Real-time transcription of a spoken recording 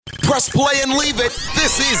Press play and leave it.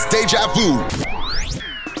 This is Deja Vu.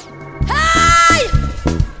 Hey!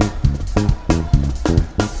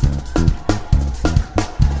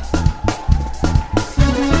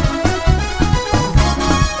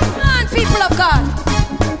 Come on, people of God.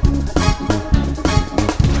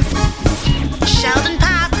 Sheldon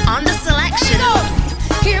Pop on the selection.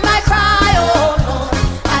 Hear my cry, oh Lord.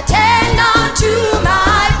 Attend unto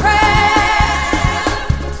my prayer.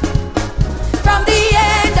 From the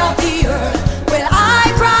end of the earth will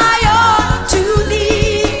I cry unto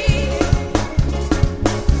thee.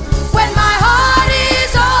 When my heart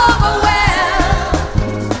is overwhelmed,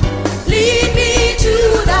 lead me to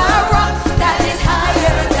the rock that is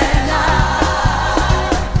higher than I.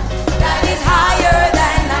 That is higher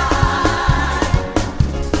than I.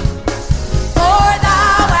 For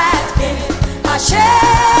thou hast been a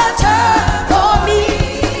shelter for me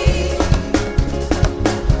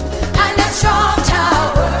and a strong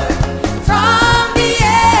tower from the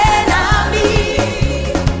enemy.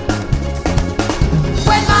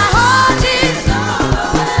 When my heart is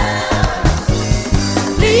overwhelmed,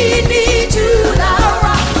 lead me to the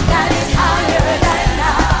rock that is higher than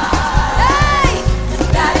I. Hey,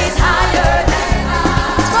 that is higher than I.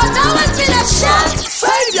 For thou hast been a shelter.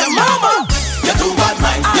 Save your mama. You're too bad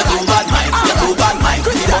mind. You're too bad mind. You're too bad mind.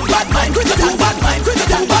 You're too bad mind. You're too bad mind. You're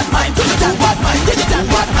too bad mind. You're too bad mind. You're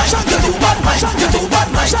too bad mind. You're too bad mind. You're too bad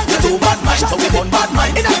mind. You're too bad mind. So we born bad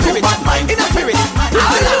mind. In a spirit. Bad mind. In a spirit.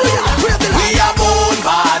 Hallelujah. We are born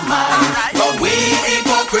bad mind, but we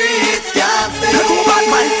hypocrites can't stay. You're too bad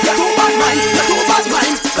mind. You're too bad mind. You're too bad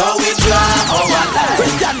mind. So we draw our line.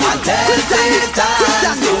 Christian man. Tell Satan to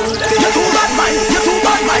stay. You're too bad mind. You're too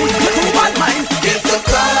bad mind. You're too bad mind. Kiss the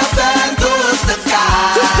cross and touch the sky.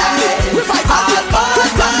 All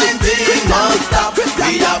bad mind thing don't stop.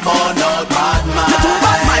 We are born out bad mind. You're too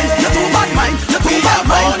bad mind. You're too bad mind. You're too bad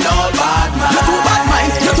mind. We are born out bad mind. You're too bad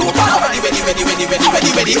mind. You're too bad mind.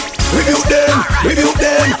 Ready. Rebuke them. Rebuke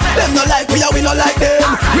them. Them no like we are, we no like them.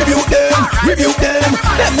 Rebuke them. Rebuke them.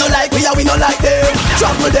 Them no like we are, we no like them.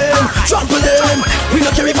 Trample them. Trample them. We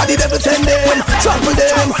no care if the devil send them. Trample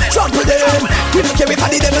them. Trample them. We no care if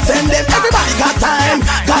the devil send them. Everybody got time.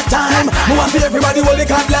 Got time. Move on for everybody hold the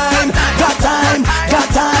card line. Got time. Got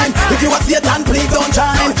time. If you want Satan, please don't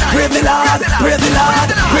shine. Praise the Lord. Praise the Lord.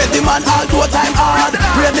 Praise the man all to a time hard.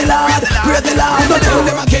 Praise the Lord. Praise the Lord. Don't tell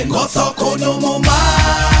them again. Go so cool no more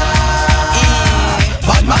man.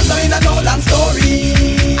 Bad man no in a no long story.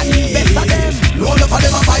 Best of them. No enough of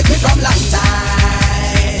them a fight me from long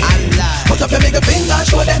time. Put up your middle finger,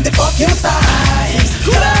 show them the fucking size.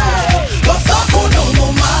 Go so cool no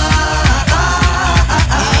more man.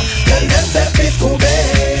 Tell them self is too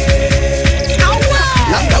big.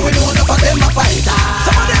 Long time we know enough of them a fighter.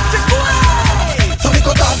 Some of them fit away. So we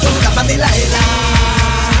cut off Judas and Delilah.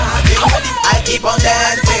 I keep on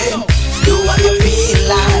dancing. Do what you feel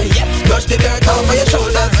like. Brush the dirt off of your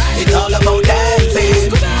shoulders. It's all about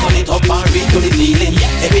dancing. Turn it up and reach to the ceiling.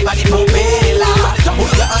 Everybody move it loud.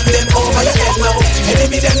 Put your hands them over your head now.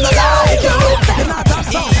 Enemy them no like you.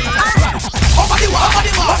 Over the wall, over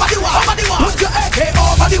the wall, over the wall, over the wall. Put your AK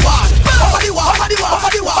over the wall. Over the wall, over the wall,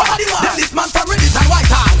 over the wall, over the wall. Then this man from Reddit and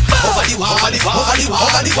Whitehall. Over the wall, over the wall, over the wall,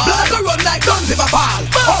 over the wall. Blood go run like guns if I fall.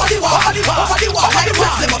 Over the wall, over the wall, over the wall, over the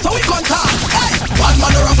wall. Them up so we can't talk. Bad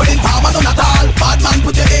man around with his farm and none at all. Bad man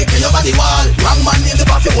put your AK over the wall. Wrong man name the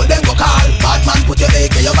boss, you hold them go call. Bad man put your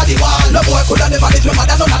AK over the wall. No boy coulda never live your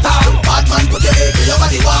mother none at all. Bad man put your AK over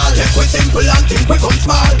the wall. Take we simple and think we come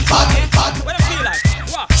small. Bad. What them feel like?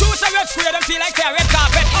 What? Choose a red square, them feel like they're red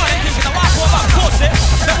carpet. All them think it's a walk over, pussy.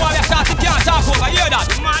 Them boy we start to can't talk over, hear that?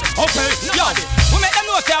 Okay, yo, we make them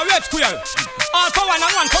know say a red square. All for one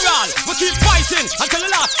and one for all. We keep fighting until the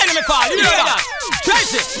last enemy fall. You hear that?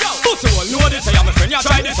 Crazy. Yo, pussy will know this. Say I'm a friend, you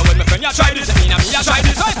try this. So when my friend, you try this. I mean, I try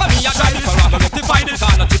this. Right for me, I try this. For rather rectify this.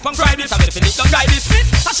 I'm not tip and cry this. I'm ready to finish, don't try this.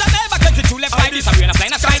 I shall never get it to left by this. I'm wearing a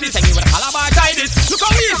plane, I try this. And you with a calabar, try this. Look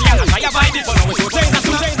how easy I can try to fight this. But now we should change,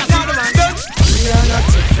 we are not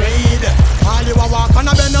afraid. All you a walk and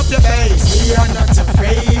a bend up your face. We are not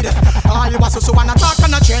afraid. All you a so wanna talk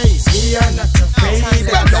and a chase. We are not afraid.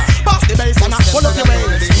 Pass the bass and a pull up your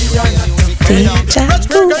waist. We are not afraid. Let's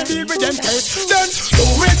go and deal with them case. Then do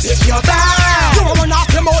it if you're bad. You a run off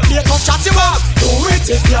your mouth, make us shut you up. Do it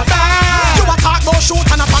if you're bad. You a talk about shoot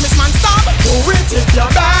and a promise man stop. Do it if you're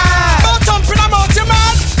bad. But jumping about your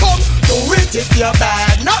man. Come, do it if you're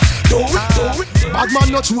bad. No, do it. Bad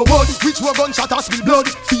man not true word. Which were gunshot or spill blood.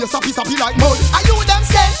 Face a piece of like mud. Are you them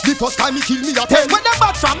say? The first time he kill me a 10. When them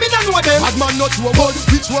bad from me, no know them. Bad man not true word.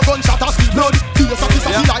 Which were gunshot or spill blood. Face a piece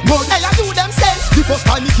of like mud. Hey, are you them say? The first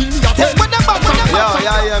time he kill me a 10. When them bad from me.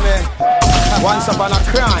 Yeah, man. Once upon a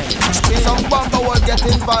crime, some bumper will get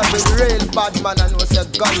involved with real bad man and was a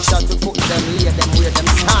gunshot to put them, lay them where them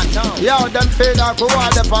stand. Yo, them fail like who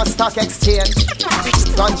are the for stock exchange.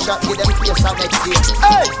 Gunshot give them face of exchange.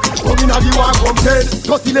 Hey! Come in at the war, come dead.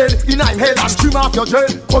 Dirty lead in I'm head and scream off your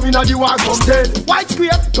dread. Come in at the war, come dead. White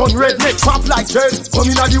square, done red, neck pop like dread. Come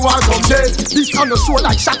in at the war, come dead. This on the show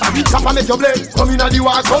like shatter, beat up and make your blade. Come in at the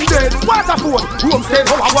war, come dead. Waterford, homestead,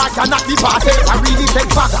 how I walk cannot be parted. I really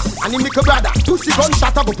take father, and him make a brother. Pussy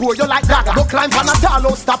gunshot, I go pour you like dagger. Go climb on a tall,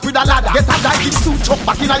 stop with a ladder. Get a diving suit, chop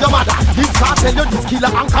back in your mother. This can't tell you this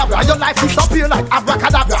killer and cabra. Your life disappear like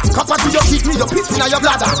abracadabra. Copper to your kidney, your piss in your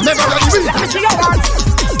bladder. Never ready, real. Let me see your hands.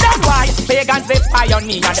 That's why pagans they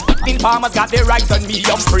pioneer. And the picking farmers got their rights on me,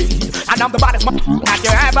 I'm free. And I'm the baddest man that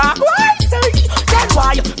you ever see. That's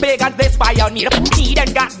why pagans they pioneer. The picking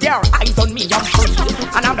then got their eyes on me, I'm free.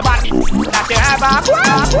 And I'm the baddest that you ever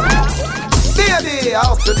see. Baby,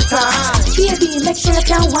 out to the time. Baby, make sure you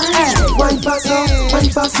can wine. One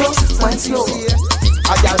for so, one slow.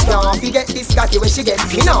 A girl can't forget this cocky when she gets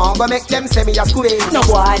me now, but make them say me a squeeze. No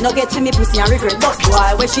boy, no get to me pussy and regret. But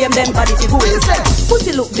boy, we shame them body fi fool.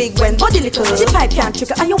 Pussy look big when body little. The pipe can't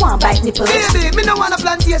trickle and you want bite nipple. Baby, me no want a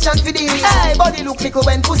plantation for this. Hey, body look little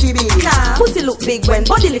when pussy big. Nah, pussy look big when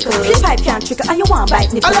body little. The pipe can't trickle and you want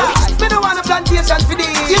bite nipple. Alright, me no want a plantation for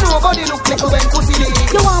this. You know body look little when pussy big.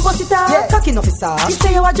 You want bust it out? Yeah. Cocky no fi soft. You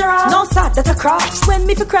say you a giraffe? No sad, that a cross. When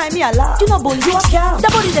me fi cry me a laugh. You know bull, you a cow.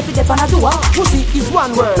 The body defi dep and a do off. Pussy is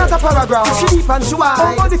one word, not a paragraph. She deep and she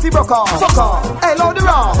wide. Oh, body fi broke off. Fuck off. Hey, load the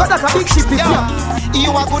raw. But that a big ship is you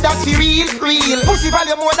are good at fi real. Pussy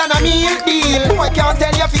value more than a meal deal. Boy can't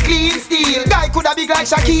tell you fi clean steel. Guy coulda big like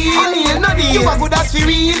Shaquille O'Neal. No deal. You are good at fi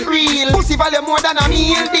real. Pussy value more than a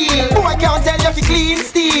meal deal. Boy can't tell you fi clean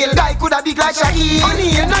steel. Guy coulda big like Shaquille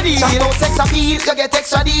O'Neal. No deal. Chat out sex appeal, you get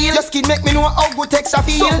extra deal. Your skin make me know how good extra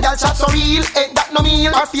feel. Girl chat so real, ain't that no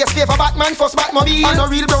meal. Her face favor Batman first Batmobile. And no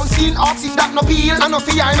real brown skin, ox if that no peel. And no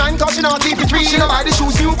fi Iron Man cause she not keep it real. She no buy the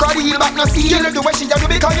shoes new cause the heel back no seal. You know the way she do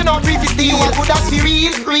because you not free fi steal. You are good at fi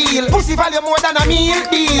real. Pussy value more than a meal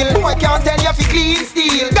deal. Boy can't tell you fi clean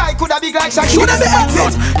steel. Guy coulda big like Shaquille. Should have the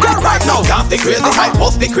exit. Go right now. Dance the crazy hype,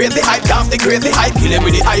 bust the crazy hype, dance the crazy hype, kill him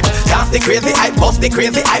with the hype. Dance the crazy hype, bust the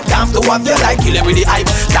crazy hype, dance to what you like, kill him with the hype.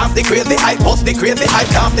 Dance the crazy hype, bust the crazy hype,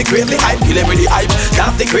 dance the crazy hype, kill him with the hype.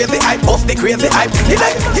 Dance the crazy hype, bust the crazy hype. He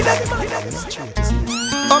like.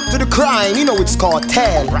 Up to the crime, you know it's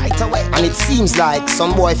cartel right away. And it seems like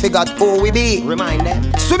some boy figured who we be. Remind them.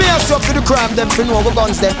 So me ask up to the crime, them for know the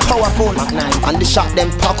guns them powerful. And the shot them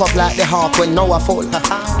pack up like the hawk when Noah full.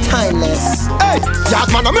 Timeless. Hey, yard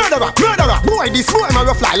man a murderer. Boy, this boy man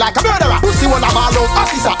fly like a murderer. Pussy one of all out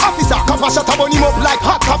officer. Come and shut up on him up like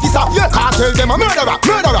hot officer. You can't tell them a murderer.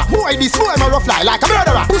 Boy, this boy man fly like a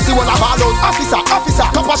murderer. Pussy one of all out officer.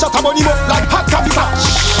 Come and shut up on him up like hot officer.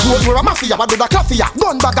 Road where a mafia, but do the coffee.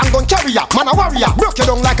 Gun bag and gun carrier. Man a warrior. Broke you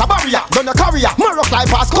down like a barrier. Done a career. Man rock like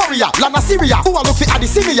past Korea. Land a Syria. Who a look fi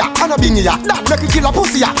Addisivia. And a bingia. That make you kill a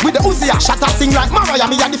pussy ya. With the Uzi ya. Shot a sing like Mariah.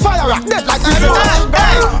 Me and the fire ya. Dead like everyone.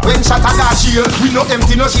 Hey, when shot a gas shield. We no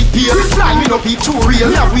empty no shit peel. We fly me no peep too real.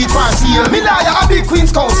 Me have weed for seal. Me liar a big Queen's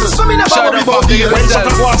Council. So me never worry about deal. When shot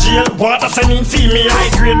a go jail. Water sending female. High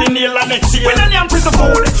grade the nail and next year. When I am prison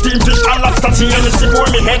food. Steam fish and lobster tail. You see boy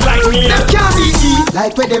me head like me. Them can't be eat.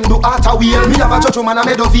 Like when them do outer wheel. Me have a judge man a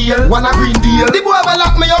Meadowvale. One a green deal. The boy ever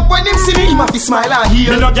lock me up when him see me. Him have to smile and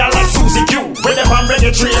heal. Me no girl like Susie Q. When them on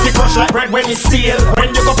ready trade. The crush like bread when it's stale.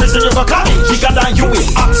 When you go prison you go college. Bigger than you is.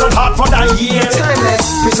 Act so hard for that year.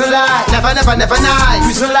 Timeless. Prison life. Never nice.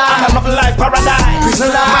 Prison life. And I love life paradise. Prison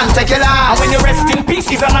life. Man take your life. And when you rest in peace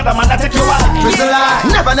is another man that take your life. Prison life.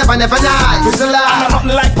 Never nice. Prison life. And I love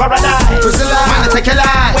like paradise. Prison life. Man take your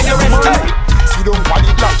life. When you rest in peace. See don't call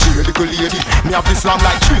it like cheer, little lady. Me have this slam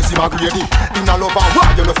like Tracy McGrady. In a love and war,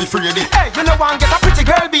 you know fi afraid it. Hey, you know one get a pretty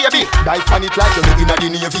girl, baby. Die fan it like you know inna the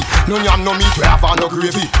navy. No yam, no meat, we have no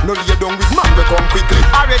gravy. No lay down with man, we come quickly.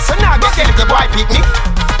 Alright, so now get the boy picnic.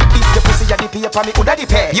 If the pussy a the paper, me coulda the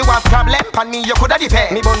pay. You have problem, pan me, you coulda the pay.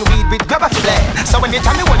 Me bun weed with grab a flare. So when you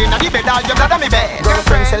tell me what inna the bed, all your blood on me bed.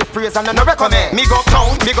 Girlfriend self-praise and no recommend. Me go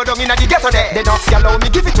town, me go down inna the ghetto there. They don't allow me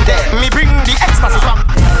give it to them. Me bring the ecstasy from.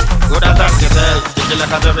 Good at that, you tell. Stick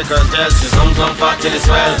like a every girl tell. She some fat till it's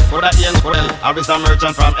swell. Good at the end, well. I be some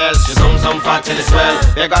merchant from L. She some fat till it's swell.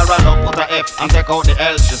 Beg her run up, put a F and take out the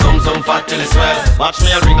L. She some fat till it's swell. Watch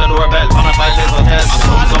me, I'll ring the doorbell. On a file, hotel. She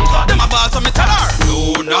some fat. Them a ball, so me tell her.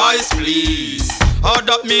 No noise, please. Hard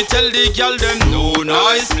up me tell the girl them no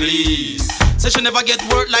noise please. Say she never get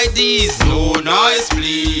work like these. No noise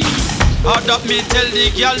please. Hard up me tell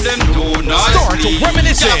the girl them no noise please. Start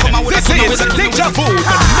reminiscing. This is Deja Vu,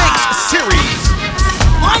 the next series.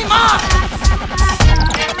 My man.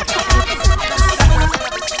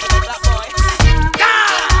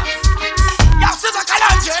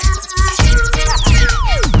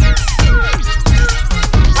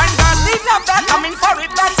 Coming for it,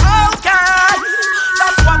 that's okay.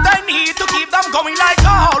 That's what they need to keep them going like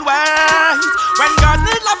always. When girls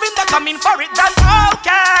need loving, they're coming for it, that's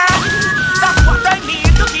okay. That's what they need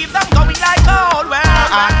to keep them going like always.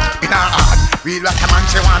 In her heart, real what a man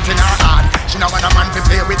she want in her heart. She know want a man to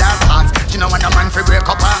play with her heart. She know want a man to break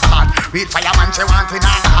up her heart. Real fireman she want in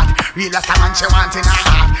her heart. Real as a man she want in her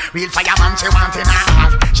heart. Real fireman she want in her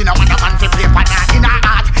heart. She know want a man to play for her in her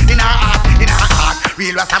heart. In her heart, in her heart.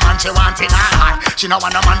 Real as a man she want in her heart. She know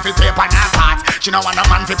want a man to play for her heart. She know want a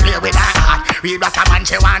man to play with her heart. Real as a man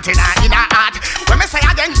she want in her heart. When me say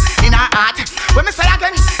again, in her heart. When me say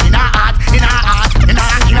again, in her heart. In her heart, in her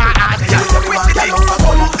heart, in her heart.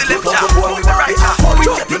 Move the left arm, move the right arm.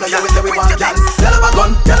 You know you with the one gun. Tell him a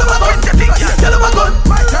gun, tell him a gun, tell him a gun.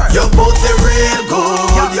 You both the real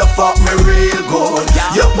good, you fuck me real good.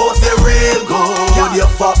 You both the real good, you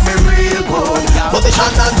fuck me real good.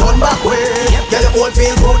 Position and turn back way, get the whole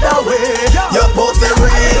feel good that way. You both the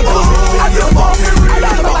real good, you fuck me real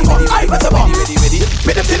good.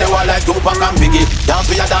 Make them see the wall like Tupac and Biggie. Dance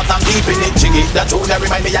with your dance and keeping it jiggy. That tune that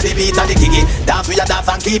remind me of the beat and the giggy. Dance with your dance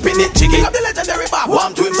and keeping it jiggy. I'm the legendary Bob.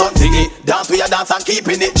 Warm to him son Tiggy. Dance with your dance and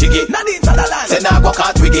keeping it jiggy. Nadine Sutherland. Say now go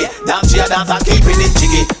can't twiggy. Dance with your dance and keeping it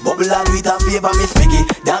jiggy. Bubble and with a favor Miss Piggy.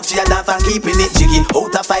 Dance with your dance and keeping it jiggy.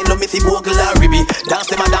 Out of sight love me see Bogle and Ribby. Dance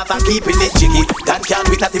them and dance and keeping it jiggy. Can't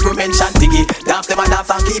with that if you mention Tiggy. Dance them and dance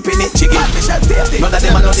and keeping it jiggy. None of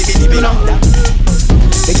them are not the bitty no.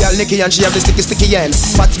 The girl Nicky and she have the sticky end.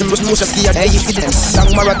 Fats the most ski and hey if them.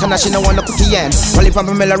 Long marathon and she no want no cookie end. Rolly pan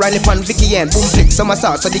Pamela, Riley pan Vicky end. Boom flick summer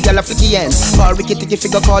sauce so the girl a flicky end. Call Ricky Ticky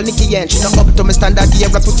figure call Nicky end. She no up to me standard the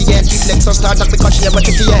ever putty end. She flex or start up because she ever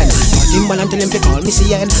ticky end. Timbal and tell him to call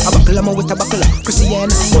Missy end. A buckle a with a buckle Chrissy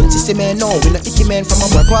end. One sister man no we no icky man. From a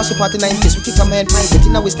work cross the party 90s we kick a man. Private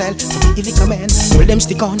in our style so we illy come in. Roll them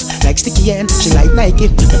stick on like sticky end. She like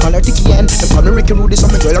Nike they call her Ticky end. They call me Ricky Rudy so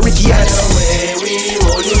me girl a Ricky end.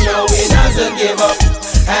 You know we doesn't give up.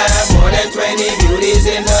 Have more than 20 beauties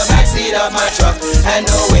in the backseat of my truck. And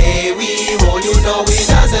the way we roll, you know we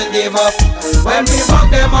doesn't give up. When we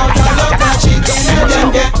fuck them out, I look at chicken and them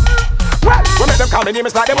get. Well, we make them call me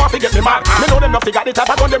names like them want to get me mad. Me know them not figure the type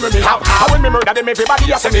of gun them with me have. And when me murder them, everybody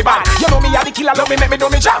just say me bad. You know me a the killer, love me, make me do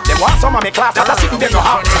me job. Them want some of me class, that I sit in them no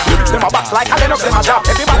have. Lyrics them a box like a Lennox them a job.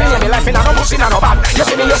 Everybody in me life in a no pussy, no bad. You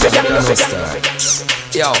see me, you see me, you see me.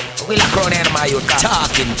 Yo, we like crown in my youth.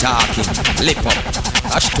 Talking, lip up.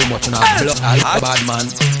 That's too much now. Blood, bad man.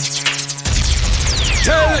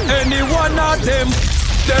 Tell any one of them,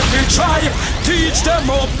 they will try. Teach them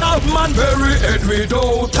up, now man very head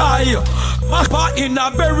without tie. Mapa in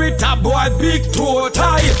a berry tab boy, big toe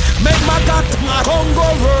tie. Make my cat my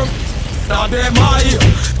Congo worm. Now them high.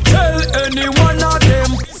 Tell any one of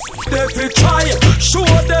them, they will try. Show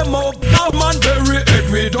them up, now man very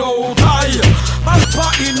head without tie. Mapa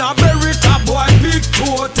in a berry tab boy, big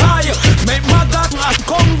toe tie. Make my cat my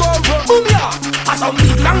Congo worm. A some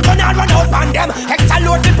big long gun and run out on them. Extra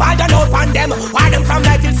load the pad and out on them. Why them from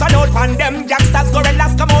night till sun out on them. Gangsters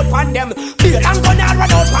gorillas come out on them. Big long gun and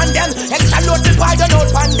run out on them. Extra load the pad and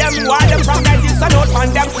out on them. Why them from night till sun out on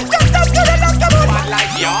them. Gangsters gorillas come out on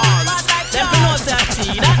like yours. Them know that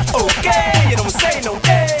tea that. Okay, you don't say no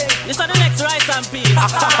day. This is the next rice and peas.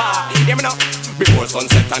 Hear me now. Before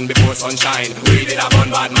sunset and before sunshine, we did have one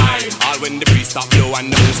bad mind. All when the breeze stop blow and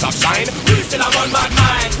the moon stop shine, we still have one bad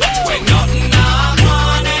mind. When nothing now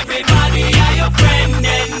on everybody are your friend,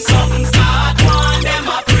 then something start on them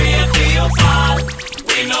a pray for your fall.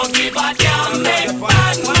 We no give a damn, make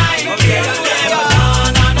bad mind kill them.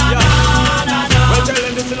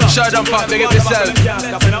 Shut up, pop, they get yourself.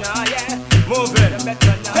 Move it.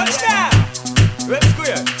 Touchdown. Red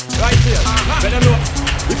square. Right here. Better know.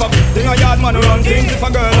 If a thing a yard man run things, if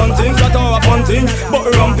a girl run things, that all a fun things.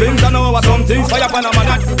 But run things, I know what some things. Fire pan a man,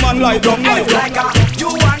 that man like drum like you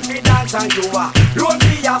want to dance and you are don't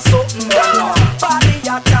be a something down. Body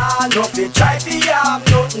a tall, no fi try fi have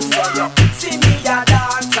nothing for you. See me a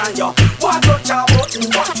dance and you want to touch a button,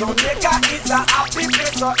 but Jamaica is a happy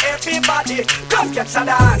place, so everybody come catch a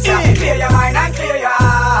dance. Clear your mind and clear your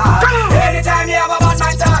heart. Anytime you have a bad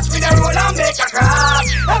mind, touch with the roll and make a crack.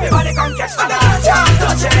 Everybody come catch a dance.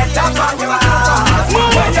 Touch it, tap on your ass.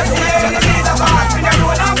 When you see the need a pass, with the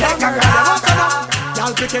roll and make a crack.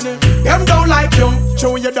 bikini. Them don't like you,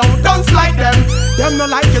 show you don't slide them. Them don't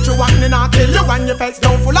like you, you want me not kill you when your face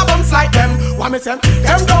down full of bumps like them. What me say?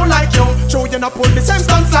 Them don't like you, show you not pull the same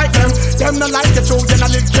stunts like them. Them don't like you, show you not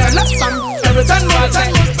live careless and everything more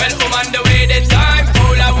time. Well, I'm on the way the time,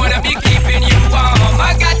 cool, I wanna be keeping you warm.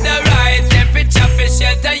 I got the right temperature for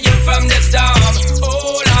shelter you from the storm.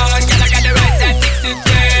 Hold on, girl, I got the right tactics to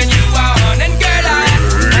turn you on. And girl,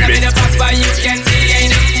 I'm in a box where you can see.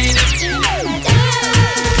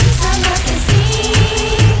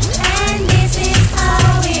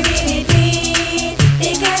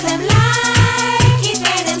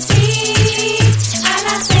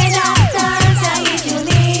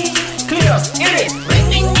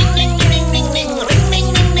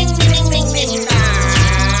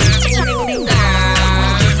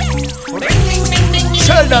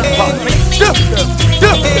 Sheldon Park.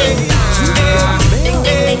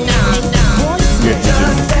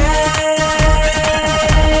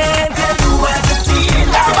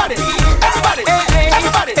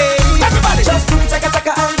 Everybody, just do chaka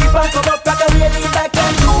chaka and keep on come up like a really like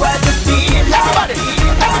and do what you feel. Everybody,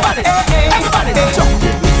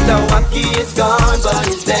 Mr. Wacky is gone, but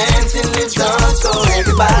his dancing lives on. So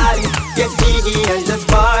everybody, get jiggy and just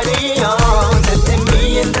party on. Setting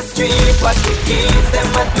me in the street, watch the kids,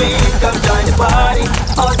 them a dream. Come join the party,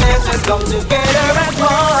 all dancers come together as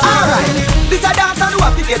one. Alright, this a dance on the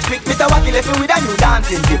wacky get quick. Mr. Wacky left me with a new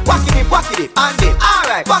dancing dip. Wacky dip, and dip.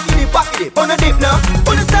 Alright, wacky dip. On a dip now,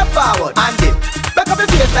 on a step forward, and dip. Back up the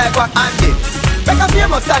face like wack, and dip. Back up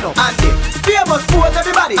famous stand up, and dip. Famous pose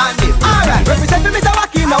everybody, and dip. Alright, represent me Mr.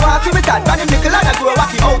 Wacky, now I see me stand. Van him nickel and I grow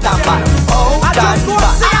Wacky out and back. Oh, I just go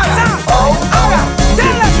sing a song. Oh,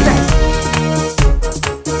 tell us that.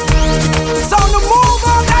 So the move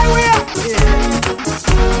on that way.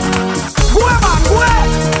 Go man, go.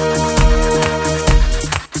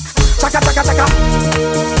 Chaka.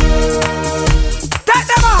 Take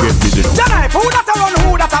them out. Janai, who that a run,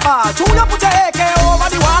 who that a ball? Who you put your AK over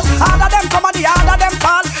the wall? All of them come and the all of them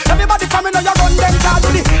fall. Everybody from me know you run them tall. Do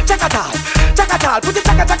the chaka-tal. Put the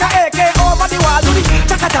chaka AK over the wall. Do the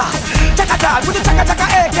chaka-tal. Put the chaka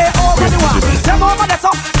AK over the wall. Them over there so,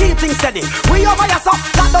 keep things steady. We over here so,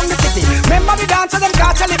 lock down the city. Remember the dance them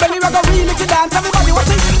catch a belly. We go really to dance. Everybody watch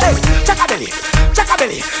it. Hey, chaka belly.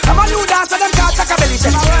 I'm a new dancer them call chaka belly.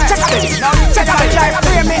 Chaka belly.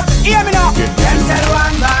 Hear me now. Them tell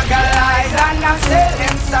one bag of lies and I say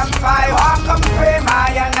them some fire. Walk come frame I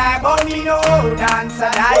and I, but me no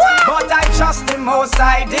dancer die. But I trust the most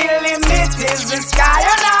I deal limit is the sky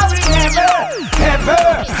and I will never.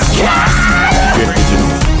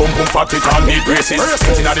 Boom boom fat it all need braces.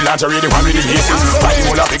 Sitting at the lingerie, the one with the laces. Riding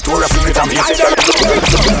all of Victoria Secret and Macy's.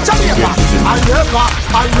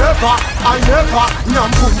 I never,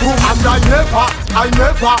 nyam boom boom, and I never,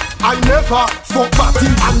 fuck party,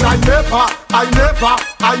 and I never,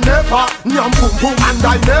 nyam boom boom, and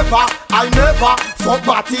I never, fuck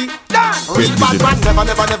party. Real bad man, never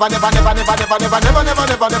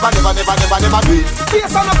do it.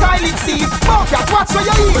 Face on a toilet seat, bucket, watch where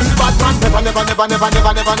you eat. Real bad man, never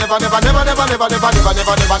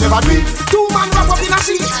do it. Two man wrap up in a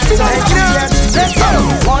sheet. Let's go.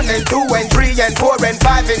 1 and 2 and 3 and 4 and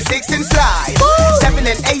 5 and 6 and slide. 7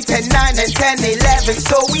 and 8 and 9 and 10, 11.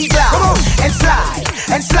 So we glide and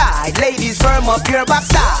slide. Ladies firm up your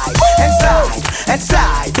backside and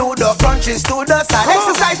slide. Do the crunches to the side.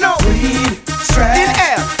 Exercise now. Breathe, stretch,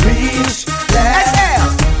 inhale, reach, exhale.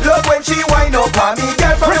 Look when she wind up on me,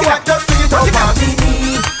 girl from the back just feel it up on me.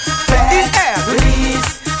 Inhale,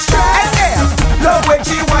 release, stretch, exhale. Look when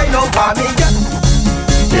she wind up on me, girl.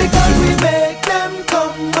 Because we make them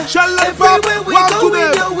come. Everywhere we go, we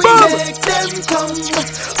know we make them come.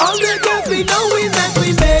 All the girls we know that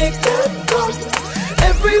we make them come.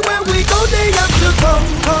 Everywhere we go, they have to come.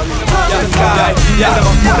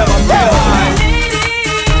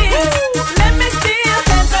 Let me see your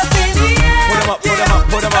hands up in the air. Put them up. You know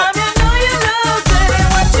you look good in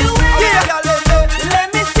what you wear. Let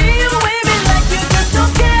me see you waving like you just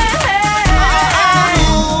don't care.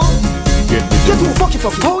 You too fucky.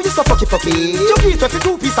 Oh, you so fucky. You beat with the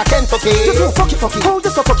 2 piece of Kentucky. You too fucky. Oh,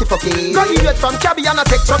 you so fucky. Graduate from Cabby and a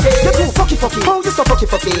tech trucky. You too fucky. Oh, you so fucky.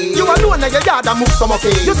 You alone in your yard and move some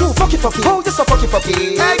okay. You too fucky. Oh, you so fucky.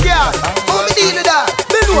 Hey girl, how me deal with that?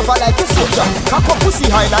 Bend over like a soldier. Cock up pussy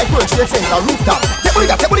high like World Trade Center rooftop. Take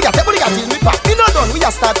body got till me back. We not done, we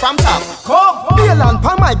a start from top. Come, bail and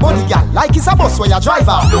pan my body girl like it's a bus where you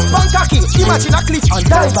driver. Look pan cocky, imagine a cliff and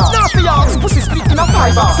diver. Now for your ass, pussy split in a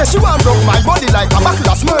fiver. Say she want broke my body like a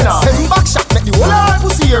buckle of Smyrna. Send back shot, make the whole her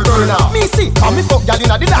pussy here burn off. Me see, come me fuck girl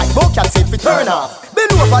inna the light, but can't say it fi turn off. Bend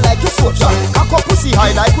Bend over like a soldier. Cock up pussy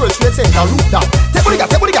high like World Trade Center rooftop. Take body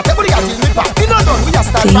till we back. We not done, we just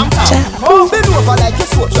start from top. Bend over like a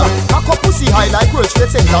soldier. Cock up pussy high like World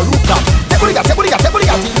Trade Center rooftop. Take body till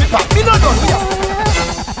we back. We not done, we just.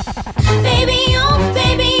 Baby, you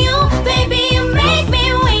make me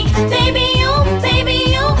weak. Baby,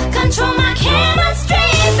 you control my chemistry.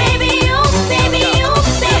 Baby, you make me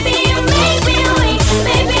weak. Baby, you make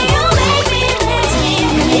me weak.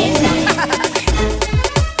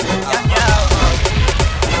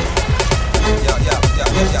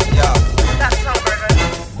 That's all, brother.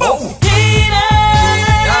 Haters,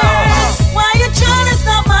 why you trying to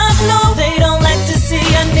stop my flow? They don't like to see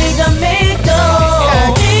a nigga make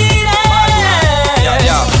dough. Haters,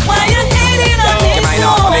 why you hating on me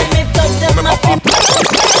so? When me touch them, I feel.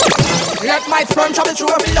 Let my sperm travel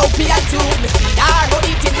through every low PI2. Me see that, no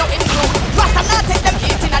eating, no include. Rasta not take them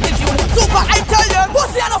eating at the view. Super, I tell you,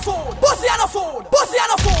 pussy and a food.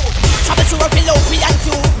 Travel through every low PI2.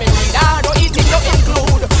 Me see that, no eating, no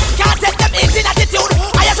include. Can't take them eating attitude.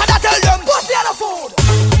 I just wanna tell them, pussy and a food.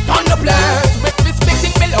 On the place, with this big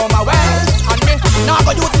thing below my waist. And me, now I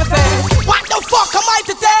go use my face. What the fuck am I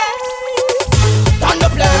to take? On the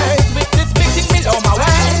place, with this big thing below my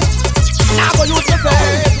waist. Now I go use my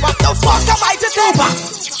face. What the fuck am I to take?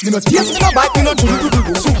 Me no taste, me no bite, me no do.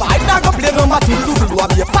 Super, I now go play number 2 do. I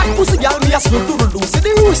be a fat pussy girl, me a slow do. Say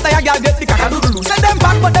the rooster, a girl get the caca do. Say them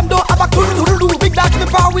back, but them don't have a do. Big dogs me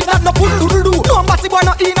power with that no pull do. No batty boy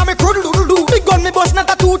no in a me crew do. Big gun me bust not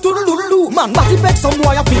a do. Man, batty beg some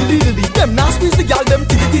boy a feel diddly. Them now squeeze the girl, them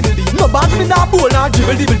tiddly. No bad me nah bowl nah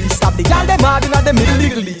dribble dibbly. Stop the girl, them hard inna them middle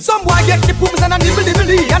diggly. Some boy get the poops and a nibble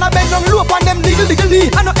dibbly. And I bend down low upon them diggle diggly.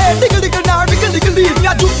 I no air diggle nah wiggle diggly. Me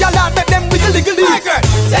a juke y'all and make them wiggle diggly.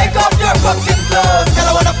 Take off your fucking clothes, girl,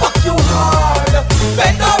 I wanna fuck you hard.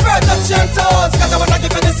 Bend over, touch your toes, cause I wanna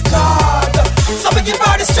give you this card. So we give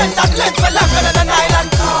her the strength and length, we're longer than an island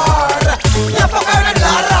car. You fuck her in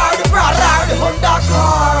the Honda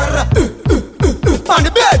car. On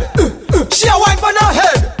the bed, she a wine on her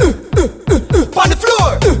head. On the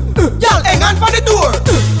floor, y'all hang on for the door.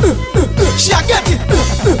 She a get it,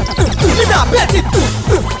 me not bet it.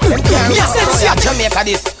 Me a send she a Jamaica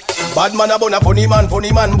this. Bad man about a funny man,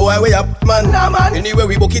 boy, way up, man. Nah, man. Anyway,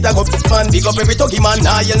 we book it a go, man. Big up every tuggy man.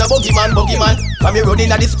 Nah, you know buggy man. From you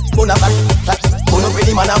running at this, mona fat. Pull up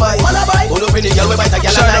any man a buy. Pull up any girl we bite a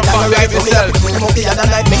girl a night. And we ride from me up.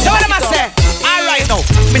 So what am I say? Alright now,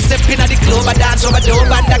 me step in at the club and dance over the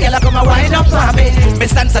and the girl a come a wind up on me. Me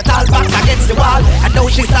stand so tall back against the wall, and now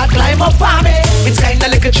she start climb up on me. It's kinda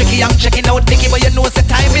little tricky, I'm checking out Nicky, but you know the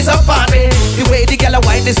time is up on me. The way the girl a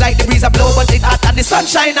wind is like the breeze a blow, but it hot and the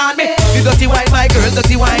sunshine on me. You dirty wine, my girl,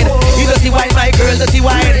 dirty wine. You dirty wine, my girl, dirty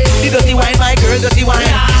wine. You dirty wine, my girl, dirty wine.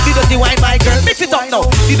 You dirty wine, my girl, mix it up now.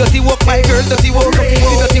 You dirty walk, my girl, dirty walk.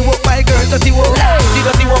 You dirty walk, my girl, dirty walk. You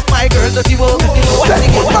dirty walk, my girl, dirty walk. Very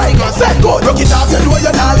good, my girl, set good. Rock it off, you know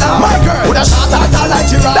you're not loud. My girl, with a shot at her like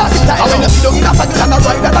giraffe. That's the time. I when you see down in a saddle and a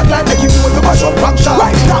ride and a climb, make you move, you mash up, rock shot.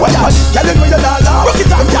 Right now, well, girl, you know you're not loud. Rock it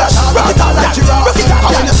off, with a shot at her like giraffe. Rock it off, I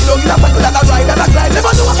when you see down in a saddle and a ride and a climb,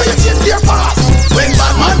 never know how you change your fast. When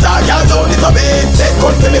bad man talk, y'all don't disobey. Set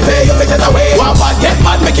good for me pay, you fit it away. One bad get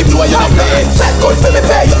mad, make him know you don't play. Set good for me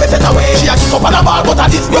pay, you fit it away. She a kick up on a ball, but a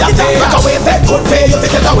this me a say. Rock away, set good pay, you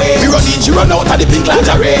fit it away. We run in, she run out of the pink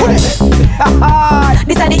lingerie.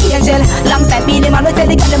 This are the angel, alongside me, the man will tell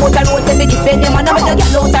the girl them out the road, tell me defend them, and now when you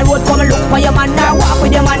get out the road, come and look for your man, now walk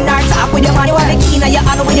with your man, now talk with your man. You want the key in your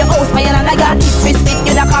hand with your house, my hand, like God disrespect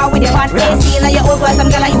you the car with your man. AC in your house, while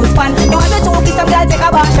some girl I use fan. You want the two, some girl take a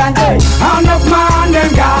bash and enough man them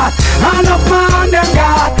got, enough man them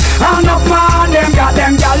got, enough man them got,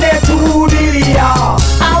 them girl they too dilly. I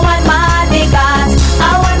want man they got,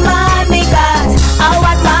 I want man they got, I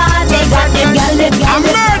want man they got, them girl they got. I'm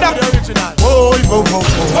murder. Boy, bo, bo,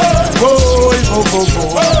 bo, boy, bo, bo, bo,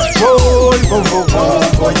 boy, bo, bo,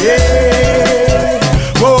 bo, yeah.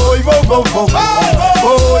 Boy, bo, bo, bo,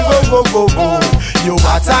 boy, bo, bo, bo, you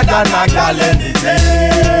hotter than a girl any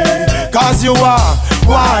day. Cause you are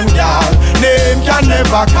one girl, name can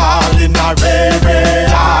never call in a rare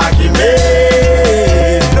argument.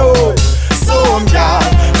 No, some girl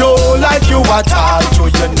don't like you at all, so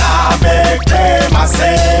you not make them a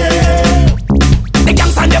say. The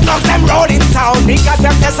gangs and them dogs, them rolling town. Because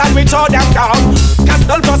them test and we throw them down. Cause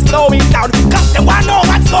they'll just slowing down. Cause they want know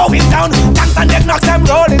what's going down. Gangs and them dogs, them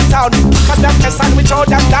rolling town. Cause them test and we throw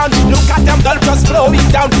them down. Look at them, they'll just slowing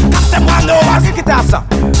down. Cause them want know what's going down.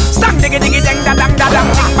 Stang diggy diggy ding da dang da dang.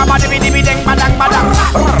 Ding ba ba dibby dibby ding ba dang ba dang.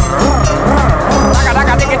 Raga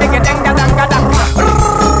raga diggy diggy ding da dang da dang.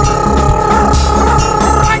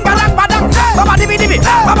 Ding ba dang ba dang. Ba ba dibby dibby.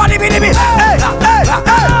 Ba ba dibby dibby. Hey, hey, hey.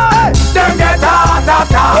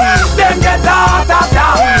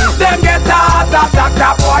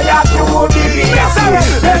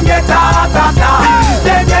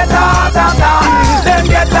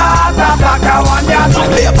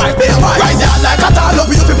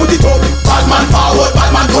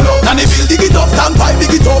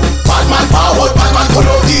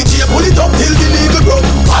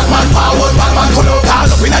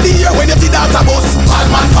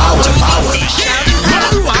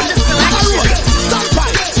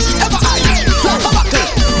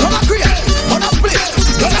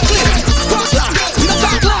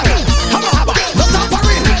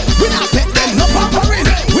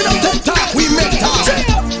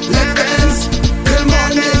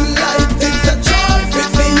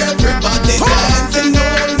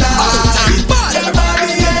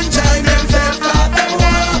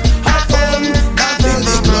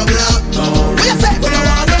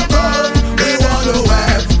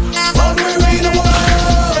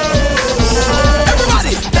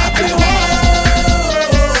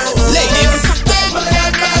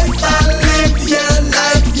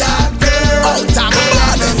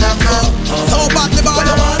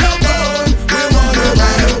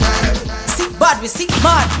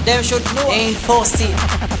 Them should know. Ain't forcing.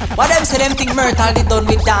 What them say them think Myrtle they done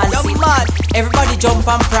with dancing. Mad. Everybody jump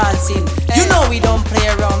and prancing. You know we don't play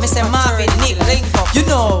around. Mr. Marvin, Nick, link up. You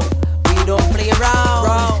know we don't play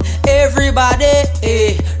around. Everybody,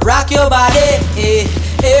 rock your body,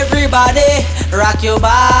 everybody, rock your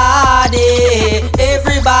body,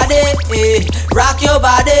 everybody, rock your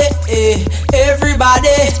body,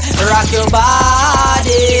 everybody, rock your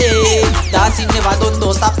body. Dancing never done,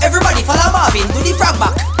 don't stop. Everybody follow Marvin, do the frog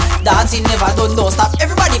back. Dancing never done, don't stop.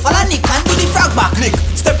 Everybody follow Nick and do the frog back. Nick,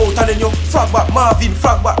 step out and then you frog back. Marvin,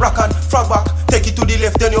 frog back, rock and frog back. Take it to the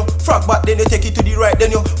left, then you frog back. Then you take it to the right,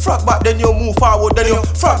 then you frog back. Then you move forward, then you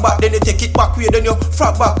frog back. Then you take it back way, then you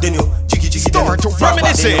frog back. Then you jiggy jiggy. Start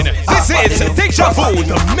reminiscing. This is Deja Vu,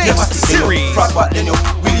 the mix series. Frog back, then you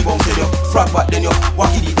Willy Bounce, then you frog back, then you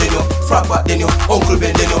Wacky D, then you frog back, then you Uncle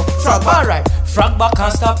Ben, then you frog back. Alright, frog back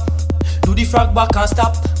and stop. Do the frog back and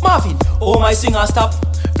stop. Marvin, oh my swing and stop.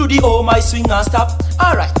 Do the oh my swing and stop.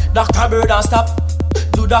 Alright, Dr. Bird and stop.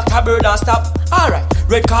 Do Dr. Bird and stop. Alright,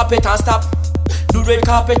 red carpet and stop. Do red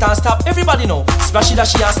carpet and stop. Everybody know. Splashy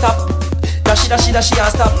dashy and stop. Dashy dashy dashy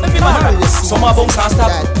and stop. Everybody. Summer bounce and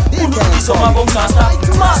stop. Who do the summer bounce and stop?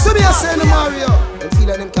 So me a say no Mario. Them feel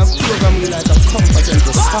like them can program me like a competent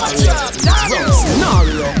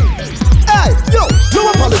scenario. Hey, yo,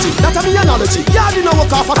 no apology, that a me analogy. Yeah, you know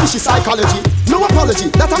work off a fishy psychology. No apology,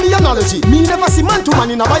 that a me analogy. Me never see man to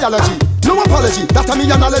man in a biology. No apology, that a me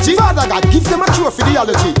analogy. Father God, give them a cure for the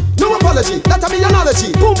allergy. No apology, that a me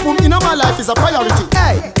analogy. Boom boom in my life is a priority.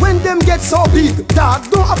 Hey, when them get so big, dog,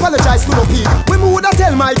 don't apologize to no pig. When me woulda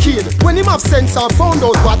tell my kid, when him have sense and found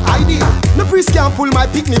out what I did. No priest can pull my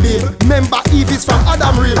pick me bill. Remember Eve is from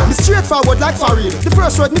Adam real. Me straightforward like for real. The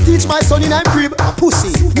first word me teach my son in I'm crib, a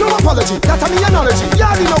pussy. No apology, that a me analogy.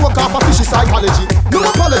 Yeah, you know work off a fishy psychology. No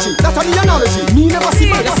apology, that a me analogy. Me never see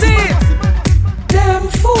my Them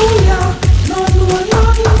fool ya, no know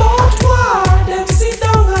nothing about war. Them sit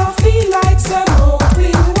down and feel like some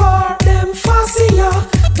open war. Them fussy ya,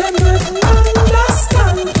 them nothing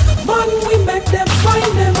understand. Man, we make them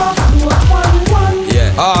find them off one.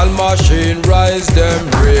 Yeah, all machine rise them,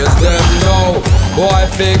 raise them now. Boy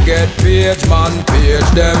forget page, man page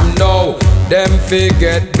them now. Them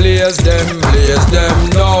forget blaze them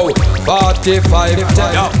now. 45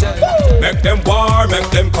 times. Make them war, make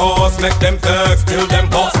them cause, make them vex, till them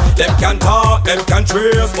bust. Them can talk, them can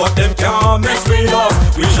trace, but them can't mess with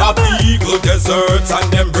us. We have eagle deserts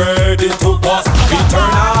and them ready to bust. We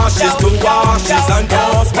turn ashes to ashes and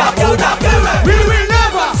dust. We will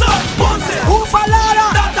never who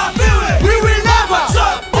fallara. We will never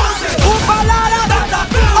who fallara.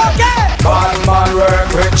 Okay. Bad man work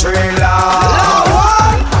with trailer.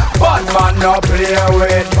 Bad man no play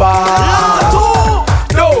with ball.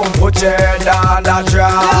 Don't put your head on the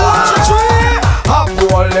drum. I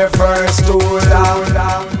pull the first two down.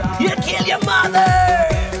 You kill your mother.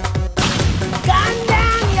 Gun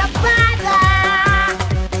down your father.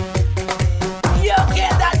 You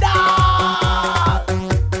kill the dog.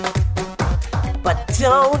 But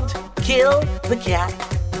don't kill the cat.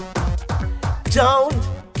 Don't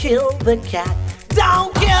kill the cat.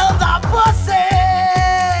 Don't kill the pussy.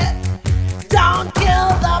 Don't kill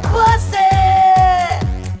the pussy.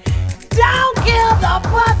 Don't kill the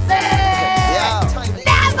pussy.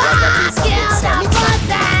 Never kill the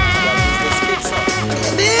pussy.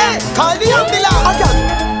 Call the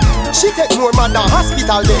ambulance. She take more man than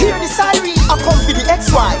hospital day. Hear the siren. I come for the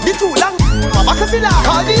XY. The too long. My back of the line.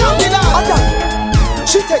 Call the ambulance.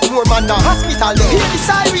 She take more man than hospital day. Hear the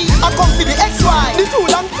siren. I come for the XY. The too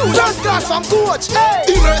long. First class from coach.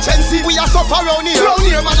 Hey. Emergency. We are suffer around here. Round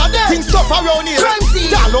here man a dead. Things tough around here. Crazy.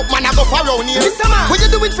 Dial up man a go for around here. Mr. Man. What you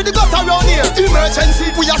doing for the gut around here? Emergency.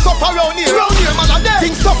 We are suffer around here. Round here man a dead.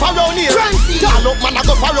 Things tough around here. Crazy. Dial up man a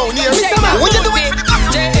go for around here. Mr. Man. What you doing for the gut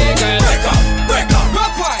around here? Break up, break up,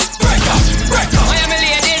 rock white, break up, break up. I am a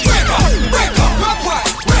lady. Break up, break up, rock white,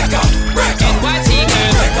 break up, break up. NYC girl.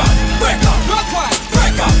 Break up, break up, rock white,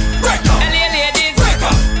 break up, break up. LA ladies. Break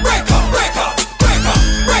up, break up, break up, break up,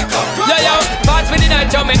 break up. Yo yo, pass me the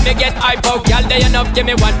night, yo, make me get hype out. Y'all day enough, give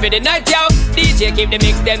me one for the night, yo. DJ keep the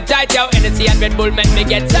mix them tight, yo. Energy and Red Bull make me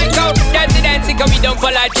get psycho. Dirty dancing, cause we don't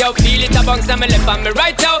polite, yo. Feel it a bounce on my left and my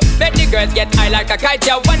right, yo. Make the girls get high like a kite,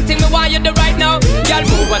 yo. One thing we want you to right now. Y'all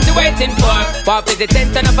move, what you waiting for? Pop is the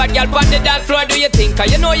tension of a girl on the dance floor. Do you think,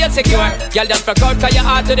 cause you know you're secure? Y'all just rock out, cause you're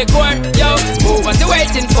hard to the core. Yo, move, what you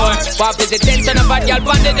waiting for? Pop is the tension of a girl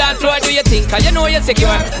on the dance floor. Do you think, cause you know you're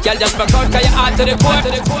secure? Y'all just rock out, cause you're hard to the core.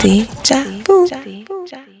 Deja vu.